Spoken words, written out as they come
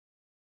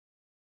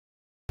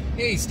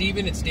Hey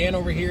Steven, it's Dan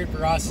over here at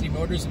Verocity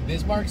Motors in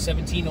Bismarck,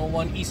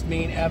 1701 East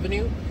Main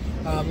Avenue.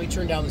 Let me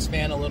turn down this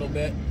fan a little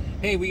bit.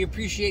 Hey, we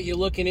appreciate you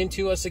looking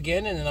into us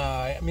again, and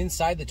I'm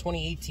inside the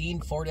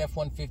 2018 Ford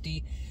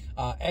F-150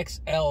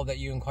 XL that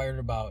you inquired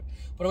about.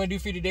 What I'm going to do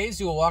for you today is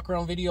do a walk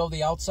around video of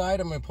the outside.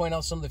 I'm going to point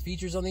out some of the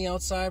features on the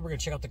outside. We're going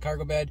to check out the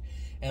cargo bed,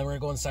 and we're going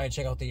to go inside and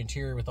check out the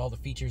interior with all the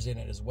features in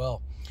it as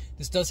well.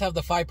 This does have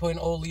the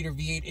 5.0 liter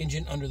V8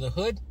 engine under the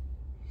hood.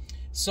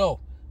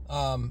 So,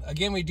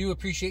 again, we do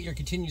appreciate your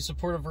continued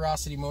support of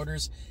Verocity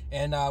Motors,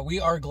 and we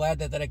are glad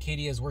that that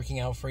Acadia is working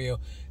out for you.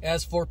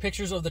 As for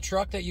pictures of the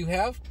truck that you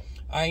have,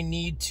 I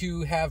need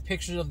to have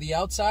pictures of the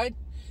outside,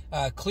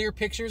 clear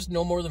pictures,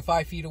 no more than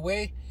 5 feet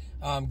away.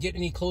 Get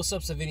any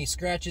close-ups of any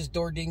scratches,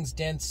 door dings,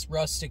 dents,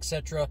 rust,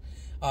 etc.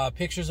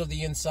 Pictures of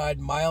the inside,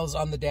 miles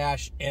on the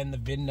dash, and the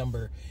VIN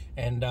number,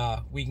 and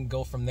we can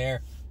go from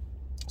there.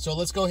 So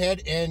let's go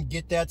ahead and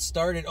get that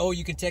started. Oh,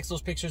 you can text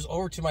those pictures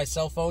over to my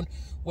cell phone,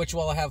 which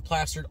will have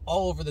plastered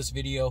all over this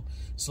video.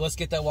 So let's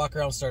get that walk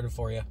around started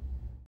for you.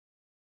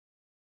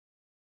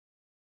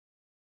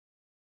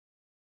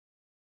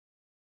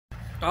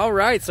 All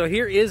right, so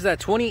here is that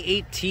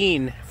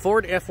 2018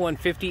 Ford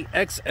F-150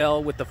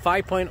 XL with the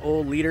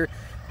 5.0 liter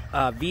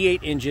V8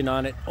 engine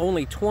on it,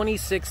 only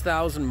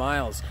 26,000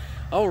 miles.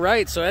 All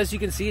right, so as you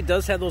can see, it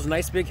does have those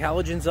nice big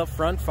halogens up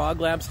front, fog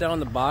lamps down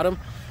the bottom,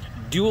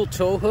 dual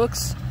tow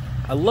hooks.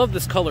 I love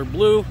this color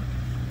blue.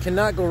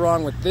 Cannot go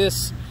wrong with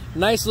this.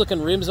 Nice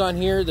looking rims on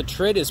here. The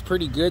tread is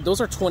pretty good.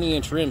 Those are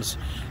 20-inch rims.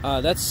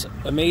 That's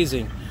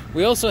amazing.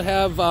 We also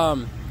have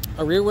a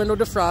rear window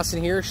defrost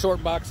in here,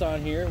 short box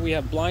on here. We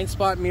have blind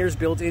spot mirrors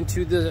built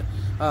into the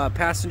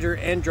passenger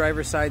and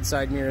driver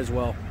side mirror as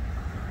well.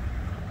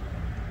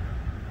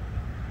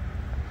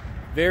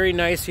 Very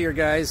nice here,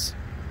 guys.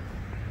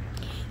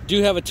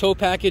 Do have a tow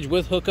package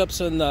with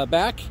hookups in the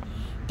back.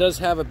 Does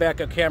have a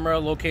backup camera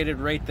located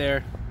right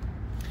there.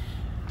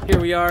 Here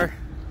we are.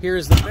 Here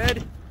is the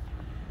bed.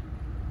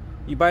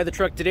 You buy the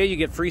truck today, you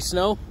get free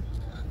snow.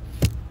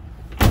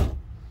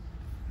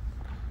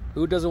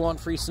 Who doesn't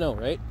want free snow,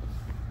 right?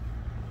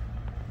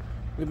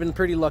 We've been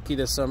pretty lucky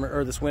this summer,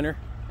 or this winter.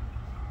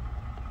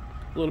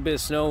 A little bit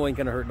of snow ain't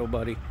gonna hurt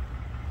nobody.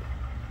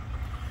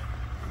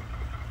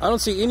 I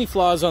don't see any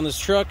flaws on this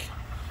truck.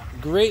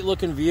 Great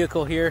looking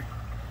vehicle here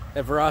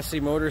at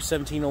Verocity Motors,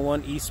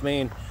 1701 East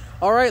Main.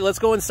 All right, let's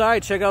go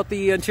inside, check out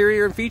the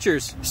interior and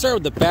features. Start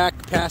with the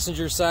back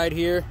passenger side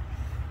here.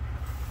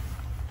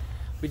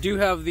 We do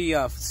have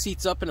the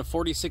seats up in a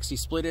 40-60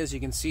 split, as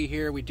you can see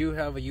here. We do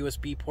have a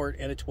USB port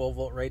and a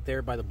 12-volt right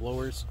there by the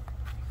blowers.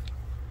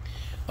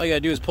 All you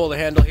gotta do is pull the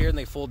handle here and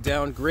they fold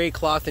down. Gray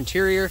cloth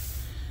interior.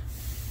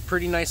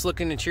 Pretty nice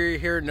looking interior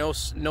here. No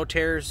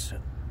tears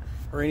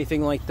or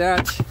anything like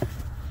that.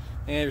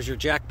 And there's your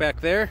jack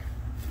back there.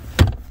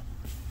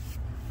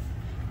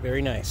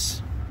 Very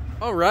nice.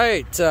 All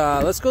right,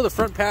 let's go to the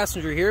front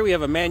passenger here. We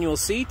have a manual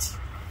seat.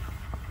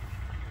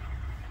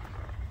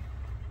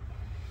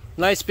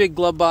 Nice big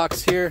glove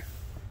box here.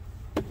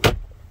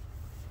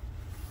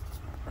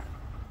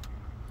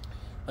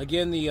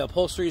 Again, the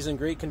upholstery is in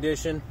great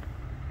condition.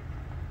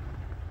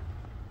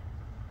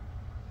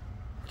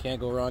 Can't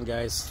go wrong,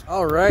 guys.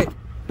 All right,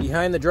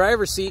 behind the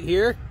driver's seat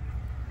here.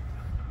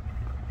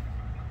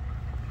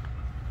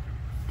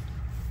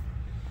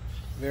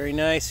 Very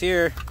nice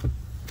here.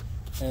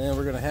 And then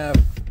we're gonna have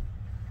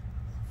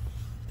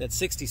that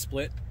 60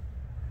 split.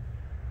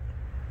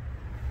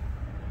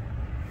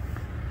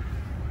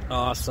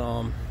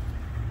 Awesome.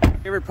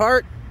 Favorite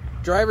part,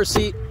 driver's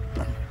seat.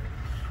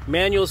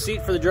 Manual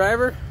seat for the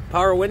driver.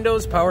 Power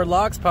windows, power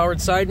locks,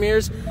 powered side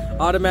mirrors,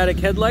 automatic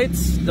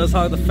headlights. Does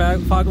have the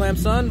fog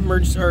lamps on.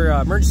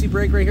 Emergency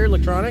brake right here,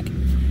 electronic.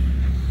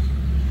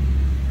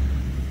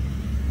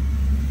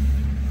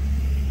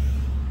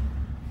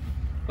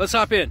 Let's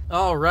hop in.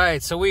 All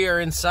right, so we are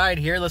inside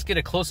here. Let's get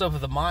a close-up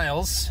of the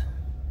miles.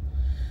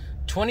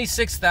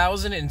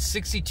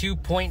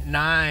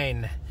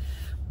 26,062.9.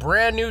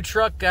 Brand new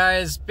truck,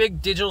 guys.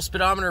 Big digital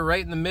speedometer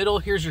right in the middle.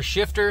 Here's your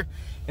shifter.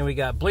 And we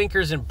got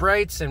blinkers and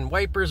brights and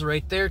wipers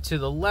right there to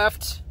the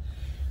left.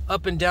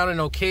 Up and down and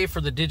okay for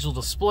the digital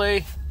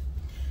display.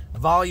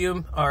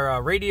 Volume,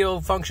 or radio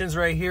functions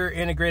right here.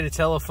 Integrated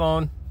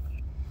telephone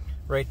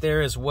right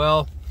there as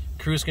well.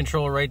 Cruise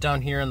control right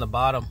down here on the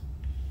bottom.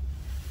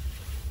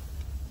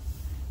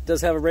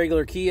 Does have a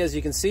regular key, as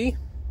you can see.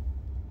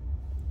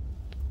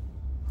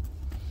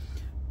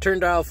 Turn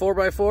dial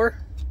 4x4.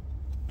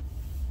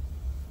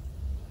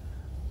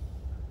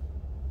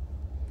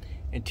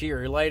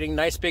 Interior lighting,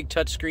 nice big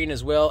touchscreen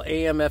as well.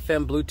 AM,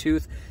 FM,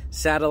 Bluetooth,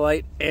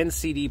 satellite, and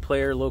CD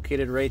player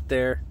located right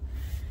there.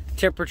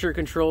 Temperature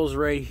controls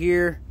right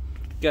here.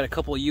 Got a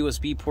couple of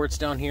USB ports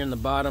down here in the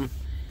bottom.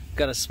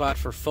 Got a spot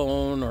for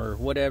phone or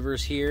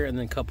whatever's here, and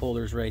then cup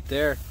holders right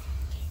there.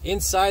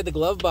 Inside the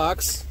glove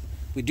box,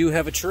 we do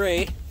have a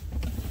tray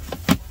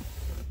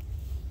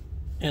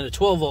and a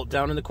 12-volt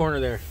down in the corner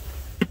there.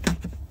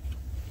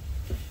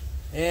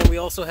 And we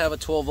also have a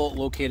 12-volt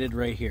located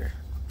right here.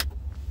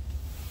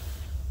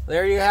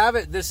 There you have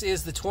it. This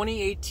is the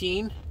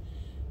 2018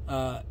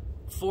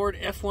 Ford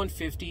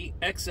F-150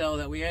 XL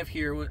that we have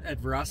here at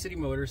Verocity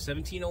Motors,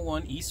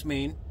 1701 East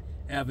Main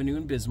Avenue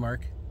in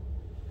Bismarck.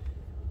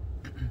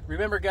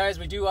 Remember, guys,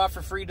 we do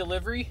offer free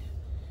delivery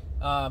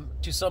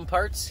to some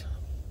parts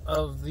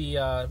of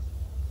the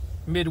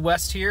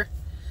Midwest here.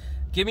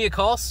 Give me a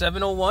call,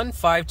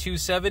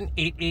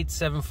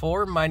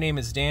 701-527-8874. My name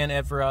is Dan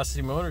at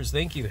Verocity Motors.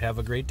 Thank you. Have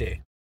a great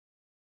day.